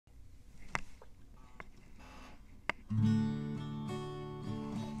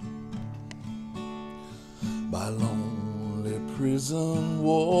prison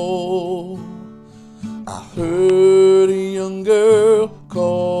wall, I heard a young girl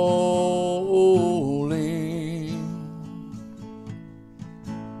calling,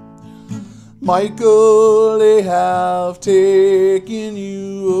 Michael, they have taken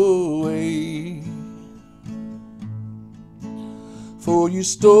you away, for you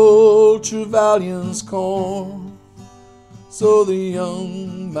stole Trevelyan's corn, so the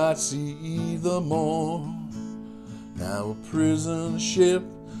young might see the morn. Now a prison ship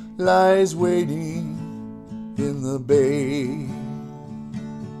lies waiting in the bay.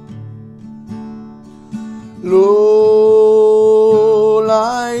 Low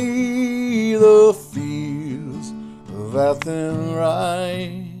lie the fields of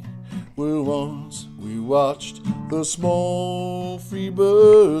Athenry, where once we watched the small free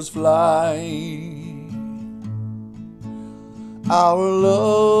birds fly. Our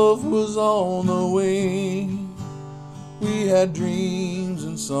love was on the wing, we had dreams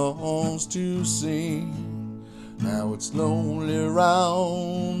and songs to sing. Now it's lonely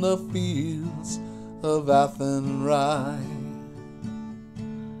round the fields of Athenry.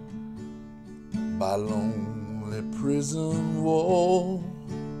 By lonely prison wall,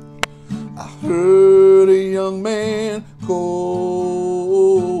 I heard a young man calling.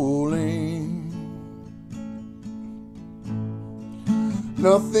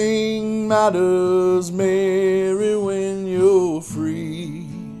 Nothing matters, Mary, when you're free.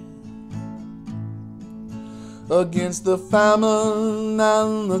 Against the famine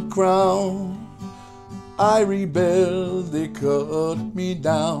and the crown, I rebelled, they cut me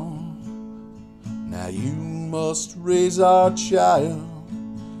down. Now you must raise our child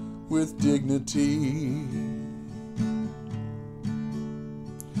with dignity.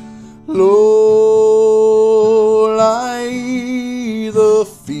 Low lie the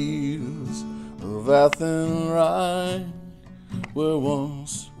fields of Athenry, where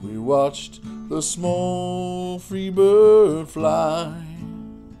once we watched the small free bird fly.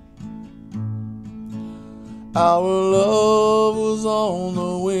 Our love was on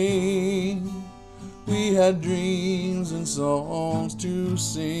the wing, we had dreams and songs to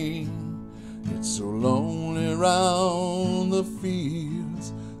sing. It's so lonely round the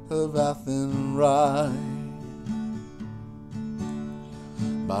fields of Athenry.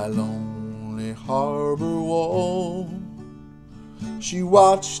 By lonely harbor wall, she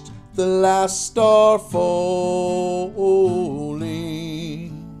watched the last star falling,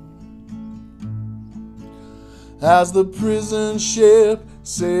 as the prison ship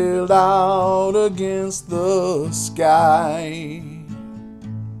sailed out against the sky.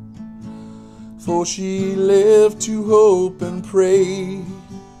 For she lived to hope and pray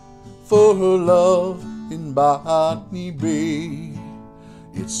for her love in Botany Bay.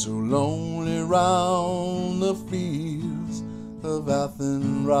 It's so lonely round the fields of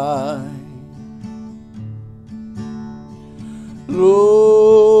Athenry.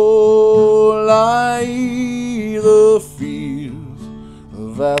 Low lie the fields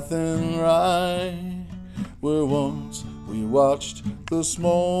of Athenry, where once we watched the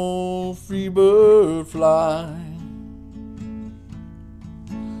small free bird fly.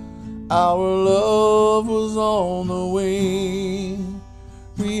 Our love was on the wing,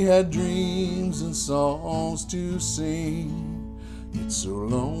 we had dreams and songs to sing. It's so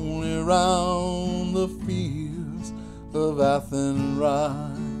lonely round the fields of Athenry.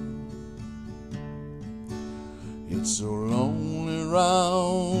 It's so lonely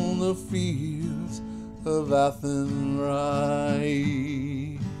round the fields of Athenry.